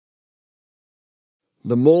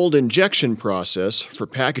The mold injection process for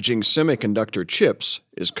packaging semiconductor chips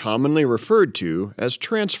is commonly referred to as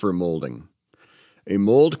transfer molding. A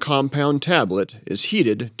mold compound tablet is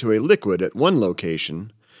heated to a liquid at one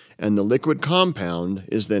location, and the liquid compound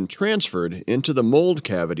is then transferred into the mold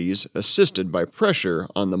cavities assisted by pressure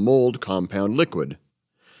on the mold compound liquid.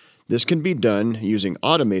 This can be done using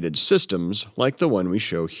automated systems like the one we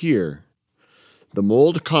show here. The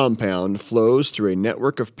mold compound flows through a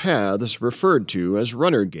network of paths referred to as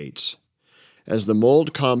runner gates. As the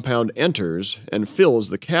mold compound enters and fills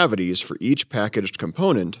the cavities for each packaged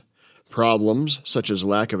component, problems such as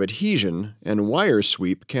lack of adhesion and wire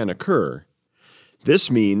sweep can occur.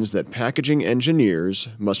 This means that packaging engineers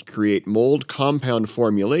must create mold compound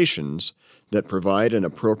formulations that provide an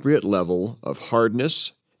appropriate level of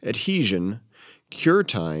hardness, adhesion, cure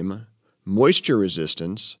time, moisture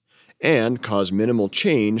resistance, and cause minimal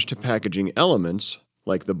change to packaging elements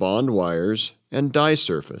like the bond wires and die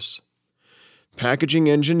surface. Packaging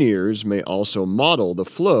engineers may also model the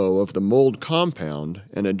flow of the mold compound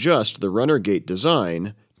and adjust the runner gate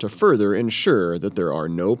design to further ensure that there are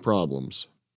no problems.